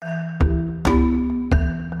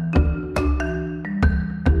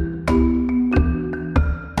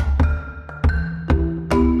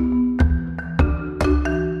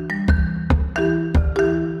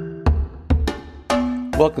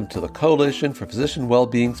Welcome to the Coalition for Physician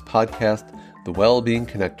Wellbeing's podcast, The Wellbeing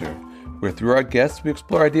Connector, where through our guests we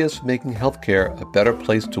explore ideas for making healthcare a better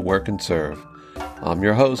place to work and serve. I'm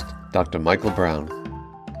your host, Dr. Michael Brown.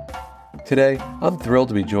 Today, I'm thrilled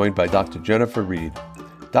to be joined by Dr. Jennifer Reid.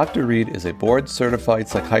 Dr. Reid is a board-certified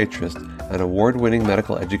psychiatrist and award-winning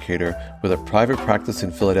medical educator with a private practice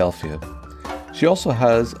in Philadelphia. She also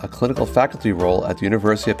has a clinical faculty role at the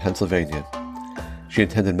University of Pennsylvania. She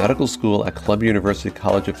attended medical school at Columbia University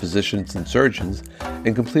College of Physicians and Surgeons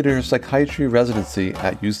and completed her psychiatry residency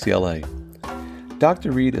at UCLA.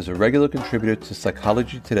 Dr. Reid is a regular contributor to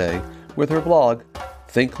Psychology Today with her blog,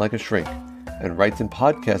 Think Like a Shrink, and writes in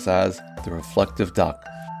podcasts as The Reflective Doc.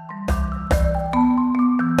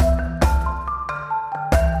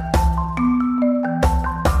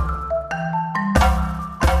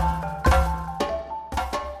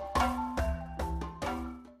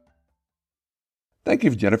 Thank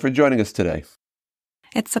you, Jennifer, for joining us today.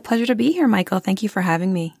 It's a pleasure to be here, Michael. Thank you for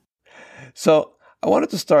having me. So I wanted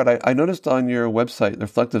to start. I noticed on your website, The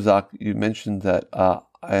Reflective Doc, you mentioned that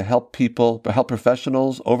I help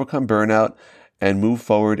professionals overcome burnout and move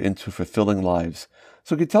forward into fulfilling lives.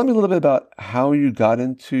 So can you tell me a little bit about how you got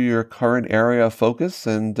into your current area of focus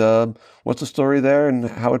and what's the story there and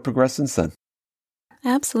how it progressed since then?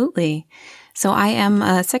 Absolutely. So I am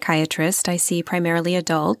a psychiatrist. I see primarily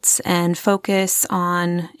adults and focus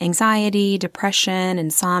on anxiety, depression,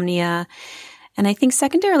 insomnia. And I think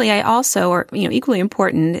secondarily, I also, or equally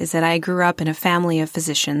important, is that I grew up in a family of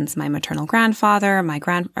physicians. My maternal grandfather,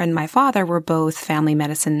 and my father were both family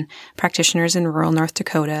medicine practitioners in rural North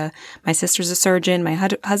Dakota. My sister's a surgeon. My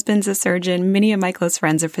husband's a surgeon. Many of my close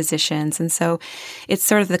friends are physicians. And so it's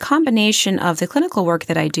sort of the combination of the clinical work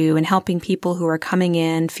that I do and helping people who are coming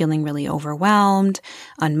in feeling really overwhelmed,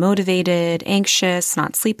 unmotivated, anxious,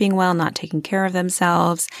 not sleeping well, not taking care of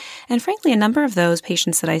themselves. And frankly, a number of those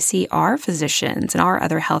patients that I see are physicians and our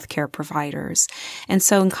other healthcare providers. And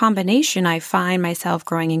so in combination, I find myself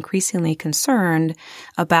growing increasingly concerned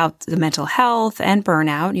about the mental health and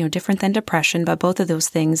burnout, different than depression, but both of those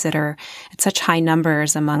things that are at such high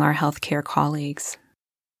numbers among our healthcare colleagues.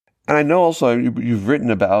 And I know also you've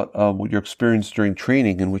written about your experience during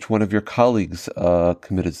training in which one of your colleagues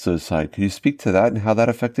committed suicide. Can you speak to that and how that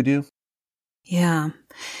affected you? Yeah.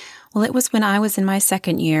 Well, it was when I was in my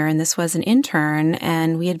second year, and this was an intern,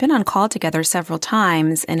 and we had been on call together several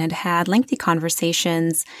times and had had lengthy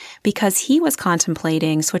conversations because he was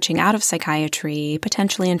contemplating switching out of psychiatry,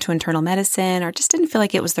 potentially into internal medicine, or just didn't feel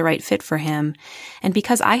like it was the right fit for him. And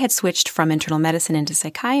because I had switched from internal medicine into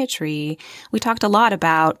psychiatry, we talked a lot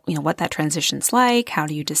about, what that transition's like, how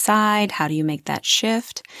do you decide, how do you make that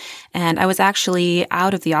shift? And I was actually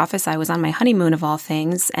out of the office. I was on my honeymoon of all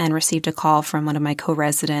things and received a call from one of my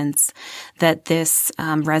co-residents that this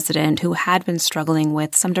resident who had been struggling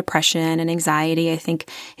with some depression and anxiety, I think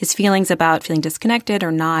his feelings about feeling disconnected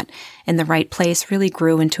or not in the right place really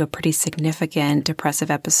grew into a pretty significant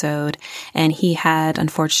depressive episode. And he had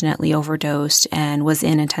unfortunately overdosed and was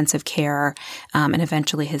in intensive care. And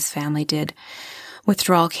eventually his family did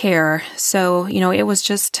withdrawal care. So, it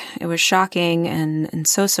was shocking and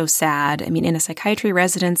so sad. I mean, in a psychiatry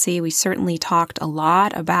residency, we certainly talked a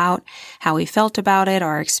lot about how we felt about it,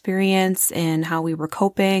 our experience, and how we were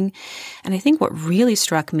coping. And I think what really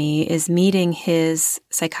struck me is meeting his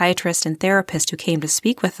psychiatrist and therapist who came to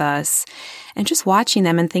speak with us and just watching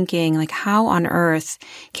them and thinking, how on earth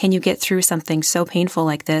can you get through something so painful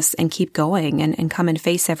like this and keep going and come and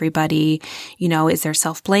face everybody? Is there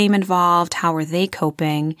self-blame involved? How are they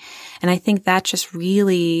coping? And I think that just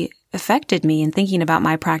really affected me in thinking about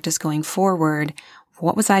my practice going forward.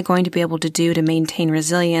 What was I going to be able to do to maintain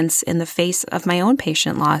resilience in the face of my own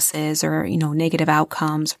patient losses or, negative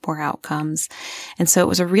outcomes, poor outcomes? And so it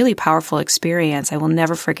was a really powerful experience. I will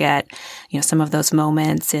never forget, some of those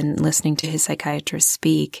moments in listening to his psychiatrist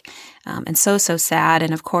speak. And so sad.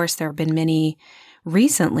 And of course, there have been many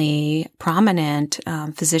recently prominent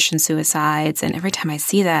physician suicides. And every time I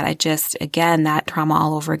see that, again, that trauma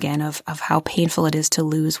all over again of how painful it is to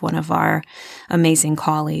lose one of our amazing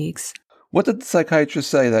colleagues. What did the psychiatrist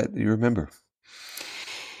say that you remember?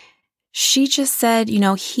 She just said,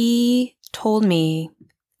 he told me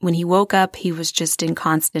when he woke up, he was just in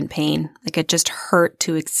constant pain. It just hurt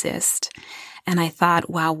to exist. And I thought,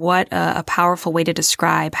 wow, what a powerful way to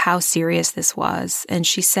describe how serious this was. And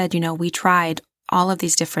she said, we tried all of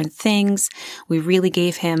these different things. We really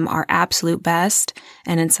gave him our absolute best.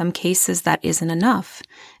 And in some cases, that isn't enough.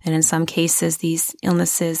 And in some cases, these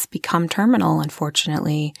illnesses become terminal,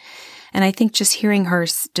 unfortunately. And I think just hearing her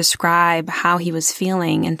describe how he was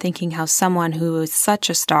feeling and thinking how someone who was such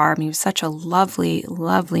a star, he was such a lovely,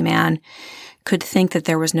 lovely man, could think that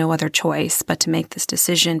there was no other choice but to make this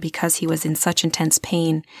decision because he was in such intense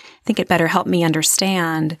pain. I think it better help me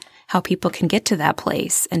understand how people can get to that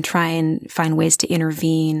place and try and find ways to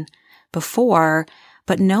intervene before,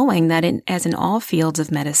 but knowing that as in all fields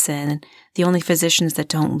of medicine, the only physicians that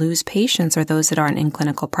don't lose patients are those that aren't in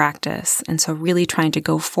clinical practice. And so really trying to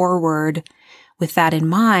go forward with that in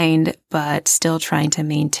mind, but still trying to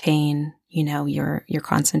maintain, your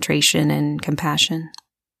concentration and compassion.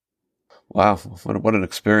 Wow, what an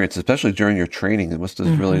experience, especially during your training. It must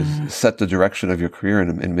have really set the direction of your career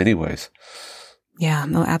in many ways. Yeah,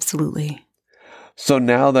 no, absolutely. So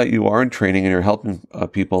now that you are in training and you're helping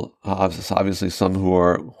people, obviously some who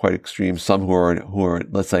are quite extreme, some who are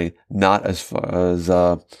let's say not as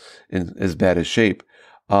in as bad as shape.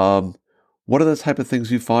 What are the type of things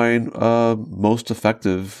you find most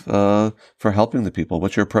effective for helping the people?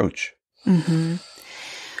 What's your approach? Mm-hmm.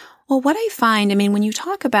 Well, what I find, when you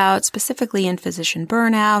talk about specifically in physician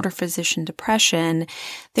burnout or physician depression,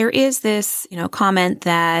 there is this, comment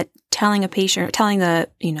that telling the,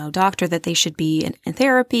 doctor that they should be in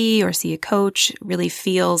therapy or see a coach really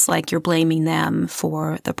feels like you're blaming them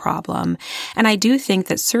for the problem. And I do think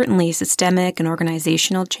that certainly systemic and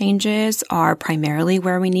organizational changes are primarily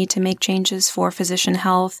where we need to make changes for physician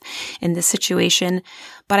health in this situation.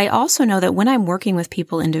 But I also know that when I'm working with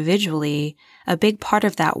people individually, a big part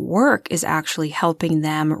of that work is actually helping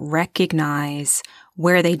them recognize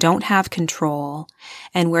where they don't have control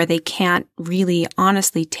and where they can't really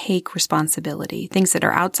honestly take responsibility, things that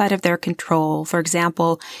are outside of their control. For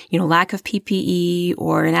example, lack of PPE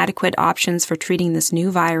or inadequate options for treating this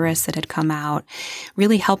new virus that had come out,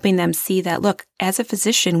 really helping them see that, look, as a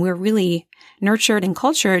physician, we're really nurtured and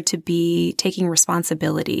cultured to be taking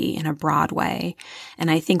responsibility in a broad way.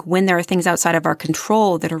 And I think when there are things outside of our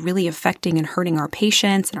control that are really affecting and hurting our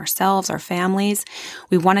patients and ourselves, our families,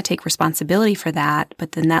 we want to take responsibility for that,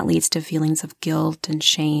 but then that leads to feelings of guilt and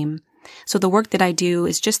shame. So the work that I do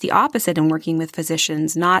is just the opposite in working with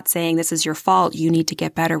physicians, not saying this is your fault, you need to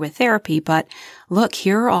get better with therapy, but look,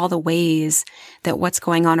 here are all the ways that what's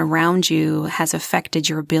going on around you has affected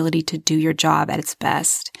your ability to do your job at its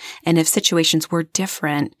best. And if situations were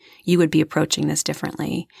different, you would be approaching this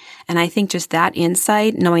differently. And I think just that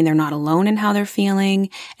insight, knowing they're not alone in how they're feeling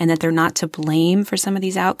and that they're not to blame for some of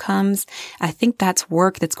these outcomes, I think that's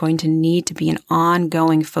work that's going to need to be an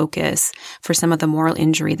ongoing focus for some of the moral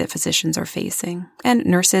injury that physicians are facing, and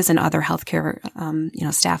nurses and other healthcare,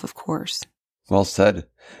 staff, of course. Well said.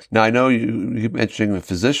 Now, I know you mentioning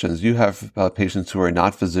physicians. You have patients who are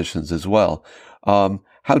not physicians as well.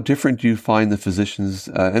 How different do you find the physicians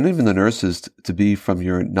and even the nurses to be from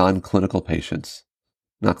your non-clinical patients,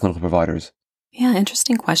 not clinical providers? Yeah,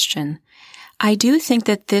 interesting question. I do think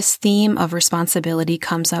that this theme of responsibility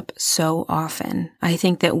comes up so often. I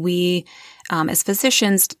think that we, as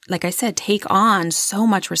physicians, like I said, take on so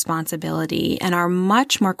much responsibility and are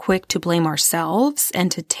much more quick to blame ourselves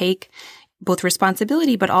and to take both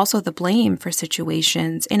responsibility but also the blame for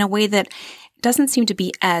situations in a way that doesn't seem to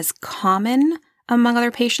be as common among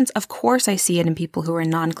other patients. Of course, I see it in people who are in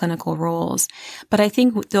non-clinical roles, but I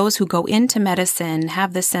think those who go into medicine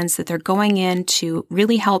have the sense that they're going in to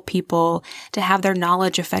really help people, to have their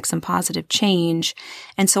knowledge affect some positive change.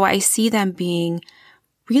 And so I see them being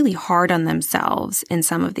really hard on themselves in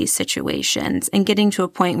some of these situations and getting to a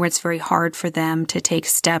point where it's very hard for them to take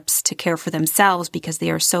steps to care for themselves because they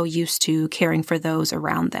are so used to caring for those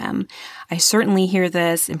around them. I certainly hear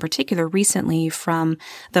this in particular recently from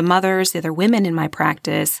the mothers, the other women in my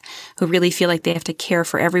practice who really feel like they have to care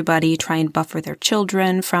for everybody, try and buffer their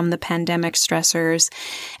children from the pandemic stressors.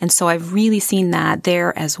 And so I've really seen that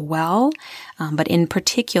there as well. But in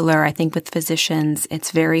particular, I think with physicians,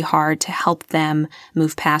 it's very hard to help them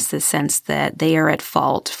move past the sense that they are at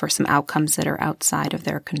fault for some outcomes that are outside of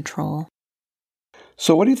their control.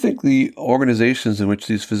 So what do you think the organizations in which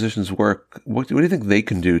these physicians work, what do you think they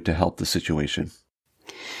can do to help the situation?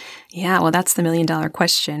 Yeah, well, that's the million-dollar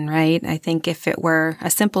question, right? I think if it were a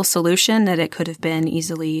simple solution that it could have been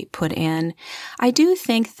easily put in. I do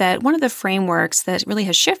think that one of the frameworks that really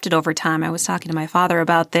has shifted over time, I was talking to my father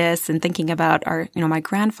about this and thinking about my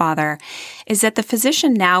grandfather, is that the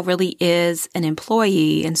physician now really is an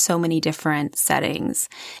employee in so many different settings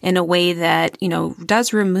in a way that,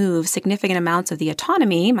 does remove significant amounts of the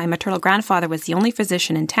autonomy. My maternal grandfather was the only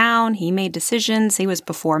physician in town. He made decisions. He was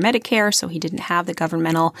before Medicare, so he didn't have the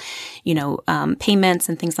governmental payments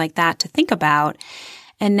and things like that to think about.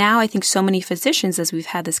 And now I think so many physicians, as we've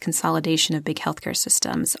had this consolidation of big healthcare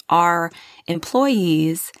systems, are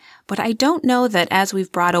employees. But I don't know that as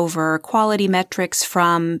we've brought over quality metrics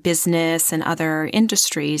from business and other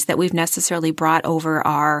industries, that we've necessarily brought over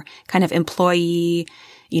our kind of employee,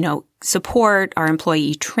 support, our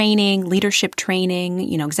employee training, leadership training,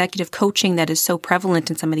 executive coaching that is so prevalent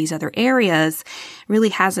in some of these other areas really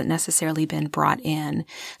hasn't necessarily been brought in.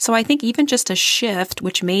 So I think even just a shift,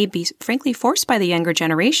 which may be frankly forced by the younger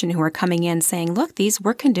generation who are coming in saying, look, these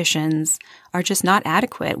work conditions are just not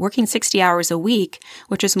adequate. Working 60 hours a week,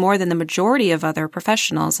 which is more than the majority of other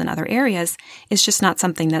professionals in other areas, is just not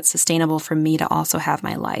something that's sustainable for me to also have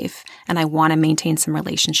my life. And I want to maintain some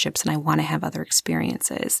relationships and I want to have other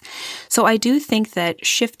experiences. So I do think that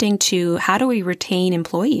shifting to how do we retain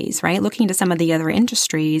employees, right? Looking to some of the other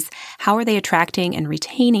industries, how are they attracting and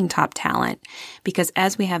retaining top talent? Because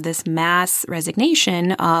as we have this mass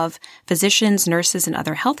resignation of physicians, nurses, and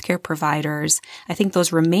other healthcare providers, I think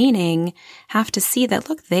those remaining have to see that,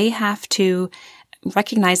 look, they have to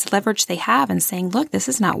recognize the leverage they have and saying, look, this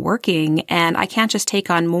is not working and I can't just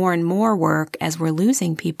take on more and more work as we're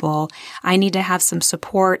losing people. I need to have some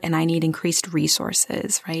support and I need increased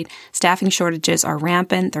resources, right? Staffing shortages are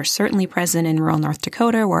rampant. They're certainly present in rural North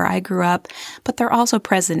Dakota where I grew up, but they're also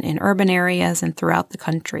present in urban areas and throughout the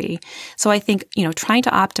country. So I think, trying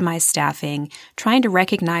to optimize staffing, trying to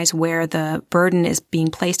recognize where the burden is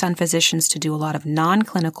being placed on physicians to do a lot of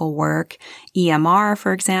non-clinical work, EMR,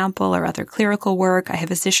 for example, or other clerical work. I have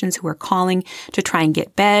physicians who are calling to try and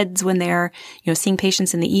get beds when they're, seeing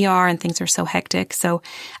patients in the ER and things are so hectic. So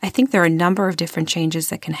I think there are a number of different changes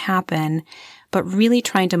that can happen, but really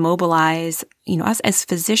trying to mobilize, us as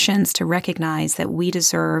physicians to recognize that we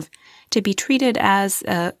deserve to be treated as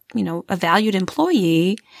a valued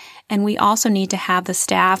employee. And we also need to have the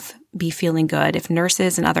staff be feeling good. If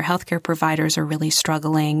nurses and other healthcare providers are really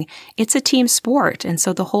struggling, it's a team sport. And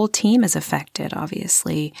so the whole team is affected,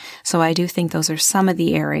 obviously. So I do think those are some of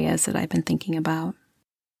the areas that I've been thinking about.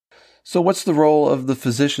 So what's the role of the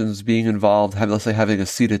physicians being involved, let's say having a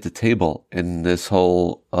seat at the table in this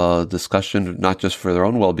whole discussion, not just for their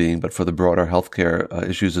own well-being, but for the broader healthcare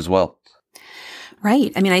issues as well?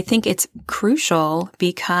 Right. I think it's crucial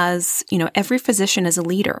because, every physician is a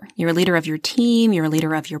leader. You're a leader of your team, you're a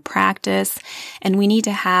leader of your practice, and we need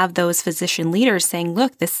to have those physician leaders saying,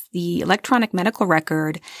 look, the electronic medical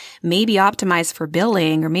record may be optimized for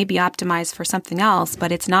billing or may be optimized for something else,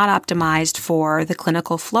 but it's not optimized for the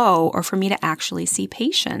clinical flow or for me to actually see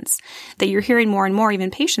patients. That you're hearing more and more,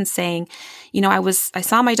 even patients saying, I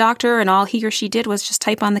saw my doctor and all he or she did was just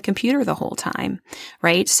type on the computer the whole time,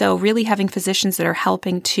 right? So really having physicians that are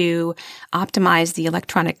helping to optimize the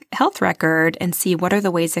electronic health record and see what are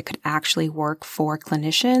the ways that could actually work for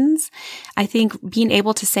clinicians. I think being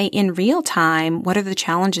able to say in real time, what are the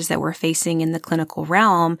challenges that we're facing in the clinical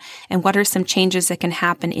realm and what are some changes that can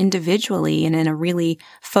happen individually and in a really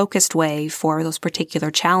focused way for those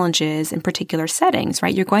particular challenges in particular settings,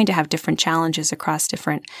 right? You're going to have different challenges across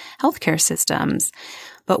different healthcare systems.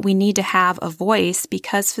 But we need to have a voice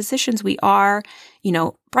because physicians, we are,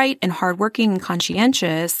 bright and hardworking and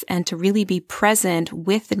conscientious, and to really be present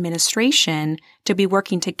with administration, to be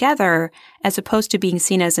working together as opposed to being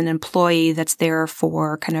seen as an employee that's there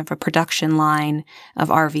for kind of a production line of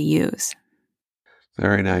RVUs.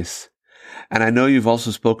 Very nice. And I know you've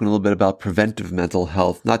also spoken a little bit about preventive mental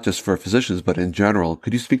health, not just for physicians, but in general.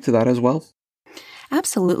 Could you speak to that as well?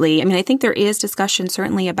 Absolutely. I think there is discussion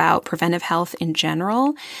certainly about preventive health in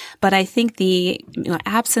general, but I think the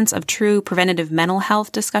absence of true preventative mental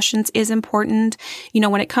health discussions is important.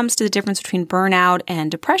 When it comes to the difference between burnout and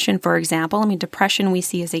depression, for example, depression we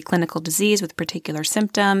see as a clinical disease with particular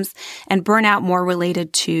symptoms, and burnout more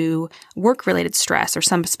related to work-related stress or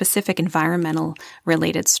some specific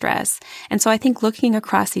environmental-related stress. And so I think looking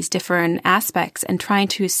across these different aspects and trying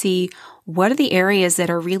to see what are the areas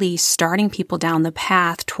that are really starting people down the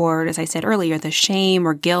path toward, as I said earlier, the shame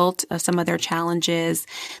or guilt of some of their challenges,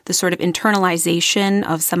 the sort of internalization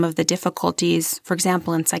of some of the difficulties, for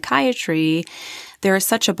example, in psychiatry. There is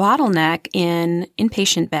such a bottleneck in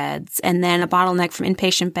inpatient beds and then a bottleneck from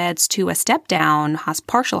inpatient beds to a step down,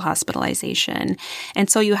 partial hospitalization. And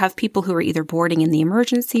so you have people who are either boarding in the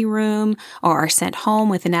emergency room or are sent home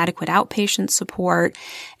with inadequate outpatient support.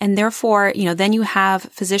 And therefore, then you have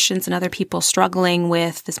physicians and other people struggling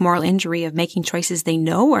with this moral injury of making choices they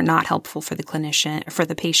know are not helpful for the clinician, for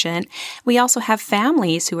the patient. We also have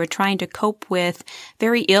families who are trying to cope with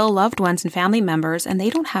very ill loved ones and family members, and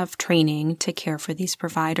they don't have training to care for for these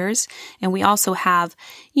providers. And we also have,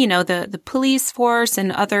 the police force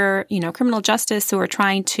and other, criminal justice who are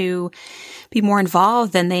trying to be more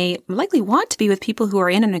involved than they likely want to be with people who are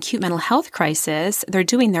in an acute mental health crisis. They're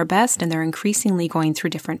doing their best and they're increasingly going through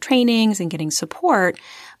different trainings and getting support,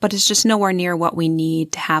 but it's just nowhere near what we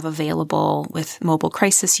need to have available with mobile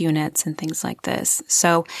crisis units and things like this.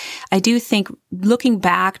 So I do think looking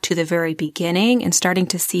back to the very beginning and starting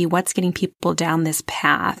to see what's getting people down this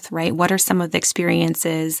path, right? What are some of the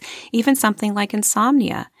experiences, even something like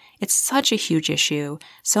insomnia? It's such a huge issue.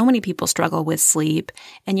 So many people struggle with sleep.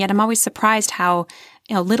 And yet I'm always surprised how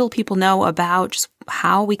little people know about just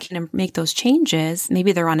how we can make those changes.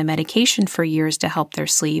 Maybe they're on a medication for years to help their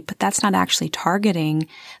sleep, but that's not actually targeting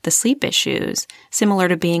the sleep issues. Similar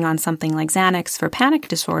to being on something like Xanax for panic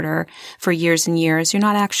disorder for years and years, you're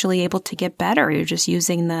not actually able to get better. You're just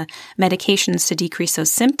using the medications to decrease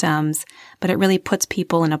those symptoms, but it really puts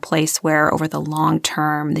people in a place where over the long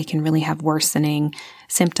term, they can really have worsening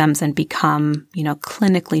symptoms and become,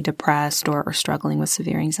 clinically depressed or struggling with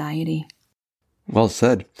severe anxiety. Well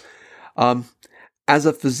said. As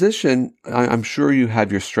a physician, I'm sure you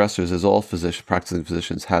have your stressors, as all practicing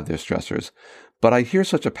physicians have their stressors. But I hear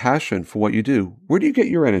such a passion for what you do. Where do you get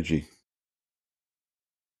your energy?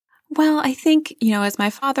 Well, I think, as my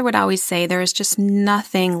father would always say, there is just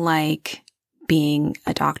nothing like being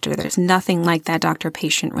a doctor. There's nothing like that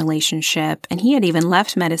doctor-patient relationship. And he had even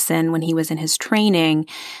left medicine when he was in his training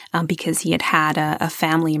because he had had a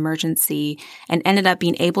family emergency and ended up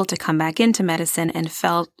being able to come back into medicine and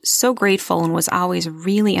felt so grateful and was always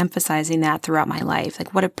really emphasizing that throughout my life.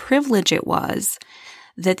 Like what a privilege it was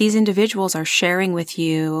that these individuals are sharing with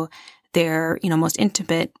you their, most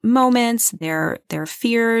intimate moments, their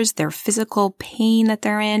fears, their physical pain that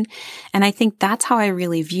they're in. And I think that's how I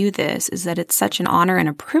really view this, is that it's such an honor and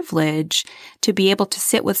a privilege to be able to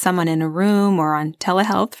sit with someone in a room or on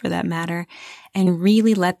telehealth for that matter and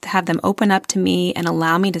really have them open up to me and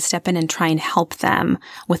allow me to step in and try and help them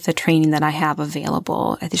with the training that I have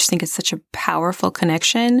available. I just think it's such a powerful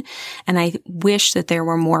connection. And I wish that there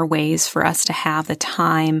were more ways for us to have the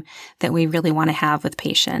time that we really want to have with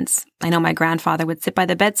patients. I know my grandfather would sit by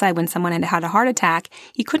the bedside when someone had a heart attack.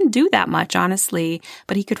 He couldn't do that much, honestly,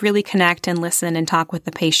 but he could really connect and listen and talk with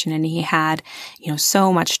the patient. And he had,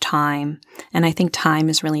 so much time. And I think time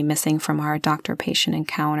is really missing from our doctor-patient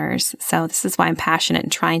encounters. So this is why I'm passionate in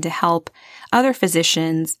trying to help other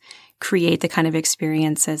physicians create the kind of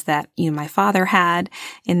experiences that, my father had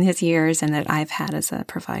in his years and that I've had as a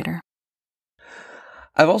provider.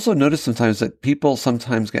 I've also noticed sometimes that people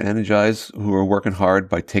sometimes get energized who are working hard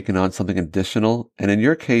by taking on something additional. And in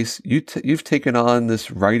your case, you've taken on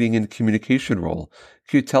this writing and communication role.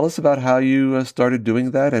 Can you tell us about how you started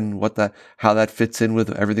doing that and how that fits in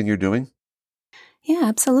with everything you're doing? Yeah,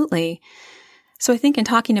 absolutely. So I think in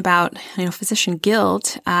talking about, physician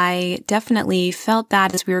guilt, I definitely felt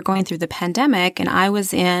that as we were going through the pandemic and I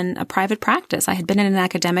was in a private practice. I had been in an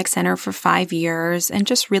academic center for 5 years and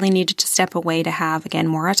just really needed to step away to have, again,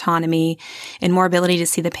 more autonomy and more ability to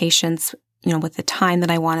see the patients, with the time that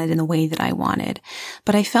I wanted and the way that I wanted.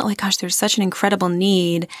 But I felt like, gosh, there's such an incredible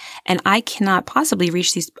need and I cannot possibly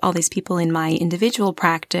reach all these people in my individual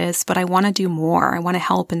practice, but I want to do more. I want to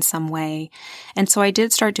help in some way. And so I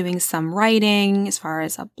did start doing some writing as far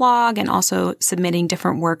as a blog and also submitting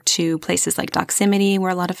different work to places like Doximity, where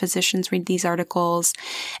a lot of physicians read these articles.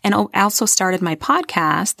 And I also started my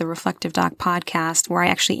podcast, the Reflective Doc podcast, where I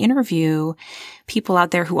actually interview people out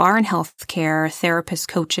there who are in healthcare, therapists,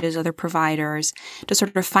 coaches, other providers, to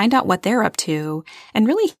sort of find out what they're up to and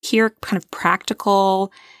really hear kind of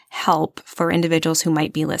practical help for individuals who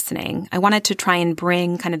might be listening. I wanted to try and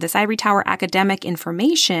bring kind of this ivory tower academic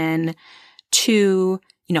information to,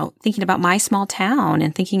 thinking about my small town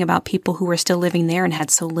and thinking about people who were still living there and had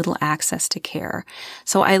so little access to care.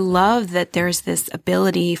 So I love that there's this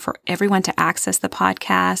ability for everyone to access the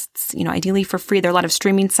podcasts, ideally for free. There are a lot of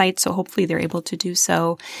streaming sites, so hopefully they're able to do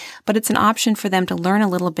so. But it's an option for them to learn a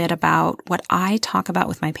little bit about what I talk about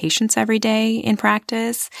with my patients every day in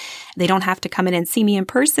practice. They don't have to come in and see me in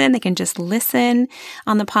person. They can just listen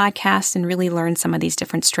on the podcast and really learn some of these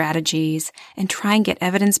different strategies and try and get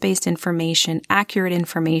evidence-based information, accurate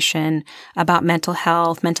information about mental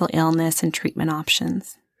health, mental illness, and treatment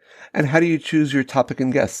options. And how do you choose your topic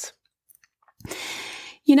and guests?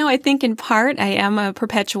 I think in part I am a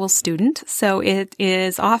perpetual student. So it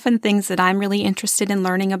is often things that I'm really interested in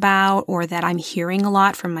learning about or that I'm hearing a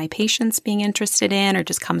lot from my patients being interested in or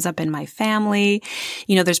just comes up in my family.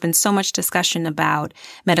 There's been so much discussion about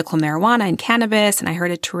medical marijuana and cannabis. And I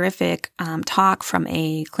heard a terrific talk from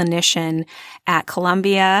a clinician at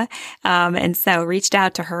Columbia. And so reached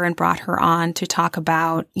out to her and brought her on to talk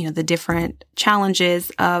about, the different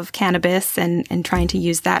challenges of cannabis and trying to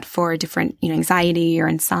use that for different, anxiety or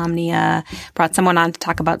insomnia. Brought someone on to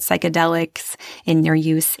talk about psychedelics and their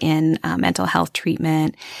use in mental health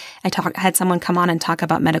treatment. Had someone come on and talk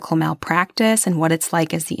about medical malpractice and what it's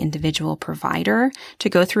like as the individual provider to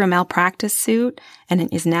go through a malpractice suit. And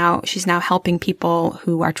she's now helping people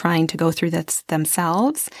who are trying to go through this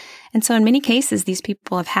themselves. And so in many cases, these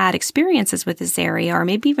people have had experiences with this area or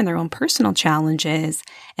maybe even their own personal challenges,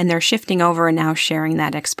 and they're shifting over and now sharing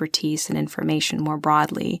that expertise and information more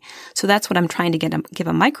broadly. So that's what I'm trying to give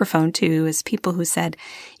a microphone to is people who said,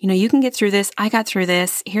 you can get through this. I got through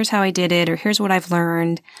this. Here's how I did it, or here's what I've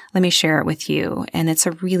learned. Let me share it with you. And it's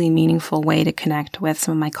a really meaningful way to connect with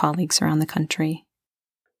some of my colleagues around the country.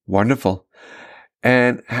 Wonderful.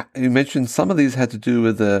 And you mentioned some of these had to do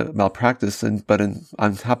with the malpractice, but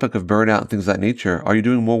on topic of burnout and things of that nature, are you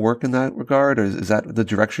doing more work in that regard, or is that the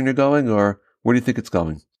direction you're going, or where do you think it's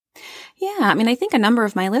going? Yeah, I think a number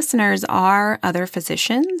of my listeners are other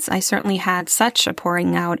physicians. I certainly had such a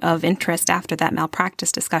pouring out of interest after that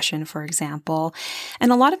malpractice discussion, for example.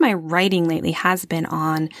 And a lot of my writing lately has been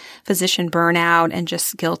on physician burnout and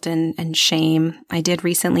just guilt and shame. I did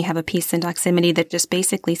recently have a piece in Doximity that just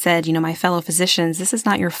basically said, my fellow physicians, this is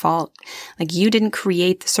not your fault. Like, you didn't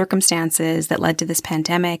create the circumstances that led to this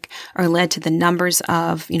pandemic or led to the numbers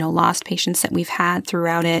of, lost patients that we've had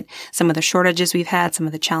throughout it, some of the shortages we've had, some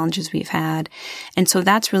of the challenges we've had. And so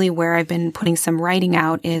that's really where I've been putting some writing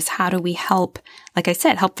out is how do we help, like I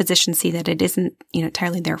said, help physicians see that it isn't,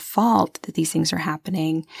 entirely their fault that these things are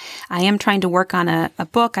happening. I am trying to work on a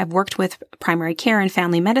book. I've worked with primary care and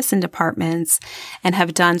family medicine departments and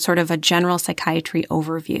have done sort of a general psychiatry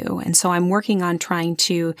overview. And so I'm working on trying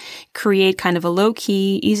to create kind of a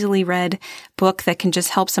low-key, easily read book that can just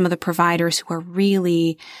help some of the providers who are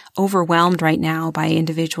really overwhelmed right now by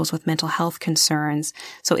individuals with mental health concerns.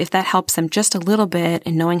 So if that helps them just a little bit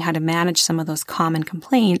in knowing how to manage some of those common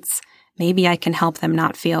complaints, maybe I can help them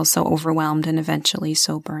not feel so overwhelmed and eventually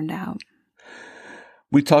so burned out.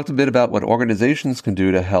 We talked a bit about what organizations can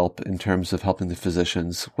do to help in terms of helping the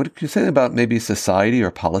physicians. What can you say about maybe society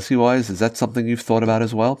or policy-wise? Is that something you've thought about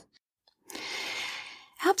as well?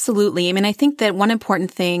 Absolutely. I think that one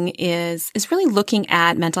important thing is really looking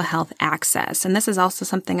at mental health access. And this is also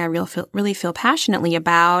something I really feel passionately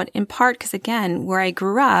about, in part because, again, where I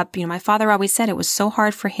grew up, my father always said it was so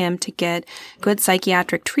hard for him to get good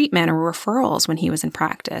psychiatric treatment or referrals when he was in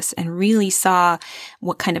practice, and really saw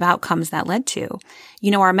what kind of outcomes that led to.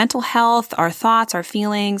 Our mental health, our thoughts, our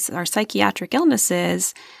feelings, our psychiatric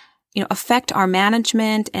illnesses affect our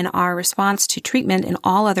management and our response to treatment in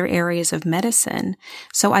all other areas of medicine.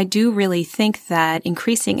 So I do really think that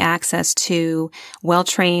increasing access to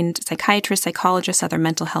well-trained psychiatrists, psychologists, other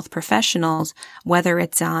mental health professionals, whether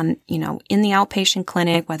it's on, in the outpatient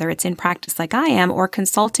clinic, whether it's in practice like I am, or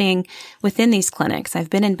consulting within these clinics. I've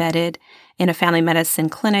been embedded in a family medicine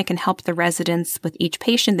clinic and helped the residents with each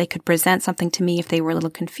patient. They could present something to me if they were a little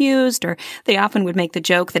confused, or they often would make the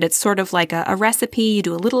joke that it's sort of like a recipe. You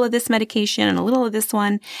do a little of this medication and a little of this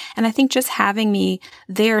one. And I think just having me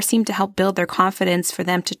there seemed to help build their confidence for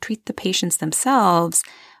them to treat the patients themselves.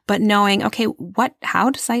 But knowing, okay, how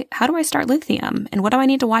do I start lithium, and what do I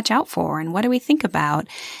need to watch out for, and what do we think about,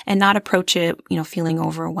 and not approach it, feeling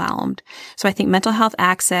overwhelmed. So I think mental health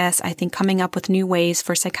access, I think coming up with new ways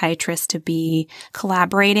for psychiatrists to be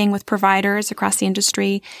collaborating with providers across the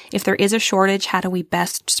industry. If there is a shortage, how do we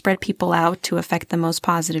best spread people out to affect the most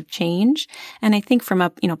positive change? And I think from a,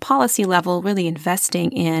 policy level, really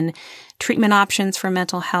investing in treatment options for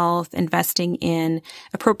mental health, investing in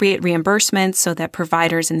appropriate reimbursements so that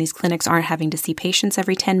providers in these clinics aren't having to see patients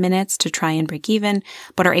every 10 minutes to try and break even,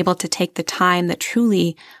 but are able to take the time that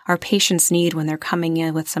truly our patients need when they're coming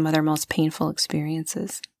in with some of their most painful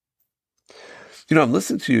experiences. I'm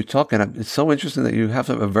listening to you talk, and it's so interesting that you have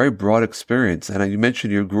a very broad experience. And you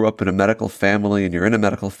mentioned you grew up in a medical family, and you're in a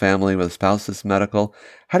medical family with a spouse that's medical.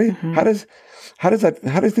 How do you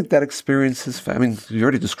think that experience has? You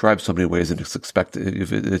already described so many ways that it's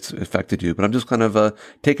affected you, but I'm just kind of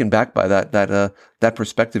taken back by that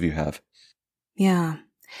perspective you have. Yeah.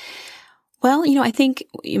 Well, I think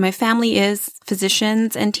my family is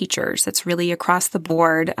physicians and teachers. That's really across the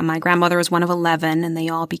board. My grandmother was one of 11, and they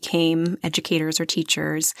all became educators or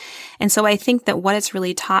teachers. And so I think that what it's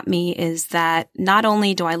really taught me is that not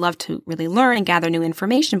only do I love to really learn and gather new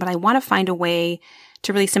information, but I want to find a way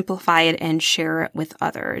to really simplify it and share it with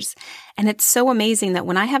others. And it's so amazing that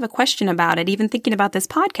when I have a question about it, even thinking about this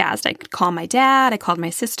podcast, I could call my dad, I called my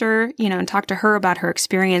sister, and talk to her about her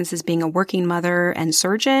experience as being a working mother and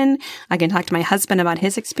surgeon. I can talk to my husband about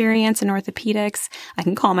his experience in orthopedics. I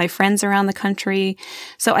can call my friends around the country.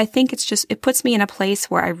 So I think it puts me in a place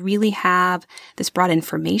where I really have this broad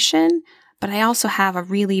information, but I also have a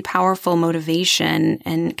really powerful motivation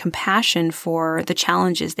and compassion for the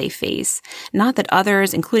challenges they face. Not that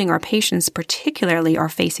others, including our patients particularly, are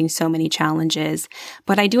facing so many challenges,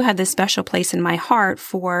 but I do have this special place in my heart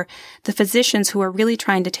for the physicians who are really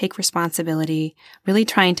trying to take responsibility, really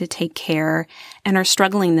trying to take care, and are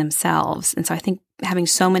struggling themselves. And so I think having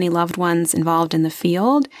so many loved ones involved in the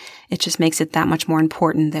field, it just makes it that much more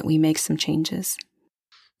important that we make some changes.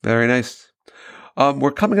 Very nice.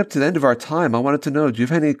 We're coming up to the end of our time. I wanted to know, do you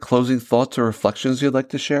have any closing thoughts or reflections you'd like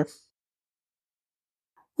to share?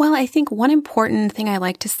 Well, I think one important thing I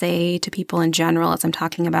like to say to people in general as I'm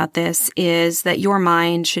talking about this is that your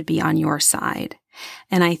mind should be on your side.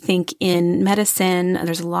 And I think in medicine,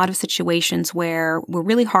 there's a lot of situations where we're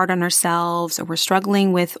really hard on ourselves, or we're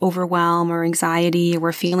struggling with overwhelm or anxiety, or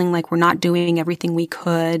we're feeling like we're not doing everything we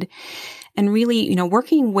could. And really,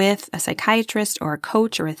 working with a psychiatrist or a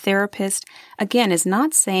coach or a therapist, again, is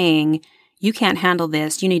not saying you can't handle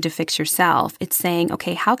this, you need to fix yourself. It's saying,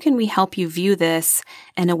 okay, how can we help you view this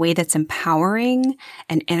in a way that's empowering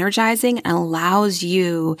and energizing and allows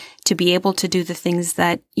you to be able to do the things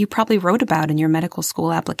that you probably wrote about in your medical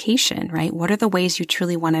school application, right? What are the ways you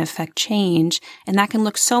truly want to affect change? And that can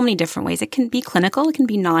look so many different ways. It can be clinical, it can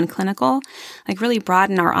be non-clinical, like really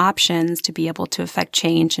broaden our options to be able to affect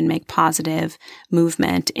change and make positive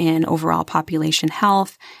movement in overall population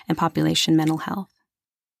health and population mental health.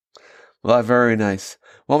 Well, very nice.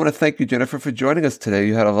 Well, I want to thank you, Jennifer, for joining us today.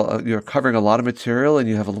 You're covering a lot of material and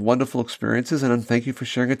you have wonderful experiences, and thank you for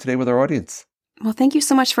sharing it today with our audience. Well, thank you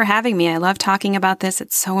so much for having me. I love talking about this.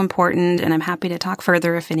 It's so important, and I'm happy to talk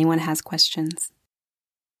further if anyone has questions.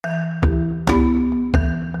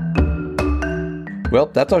 Well,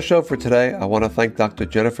 that's our show for today. I want to thank Dr.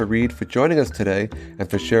 Jennifer Reid for joining us today and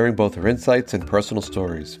for sharing both her insights and personal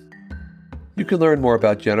stories. You can learn more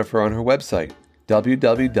about Jennifer on her website,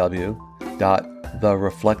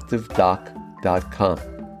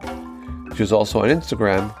 www.thereflectivedoc.com. She's also on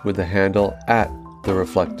Instagram with the handle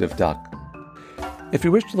 @thereflectivedoc. If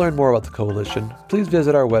you wish to learn more about the Coalition, please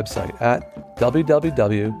visit our website at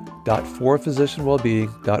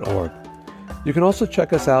www.forphysicianwellbeing.org. You can also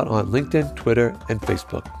check us out on LinkedIn, Twitter, and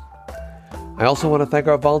Facebook. I also want to thank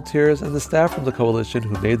our volunteers and the staff from the Coalition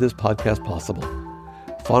who made this podcast possible.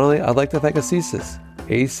 Finally, I'd like to thank ACESIS,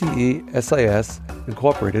 ACESIS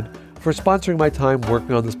Incorporated, for sponsoring my time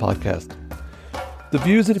working on this podcast. The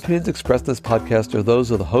views and opinions expressed in this podcast are those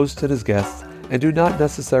of the host and his guests and do not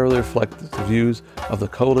necessarily reflect the views of the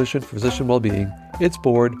Coalition for Physician Wellbeing, its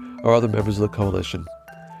board, or other members of the Coalition.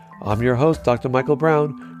 I'm your host, Dr. Michael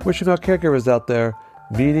Brown, wishing our caregivers out there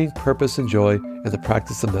meaning, purpose, and joy in the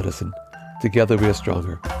practice of medicine. Together we are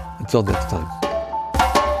stronger. Until next time.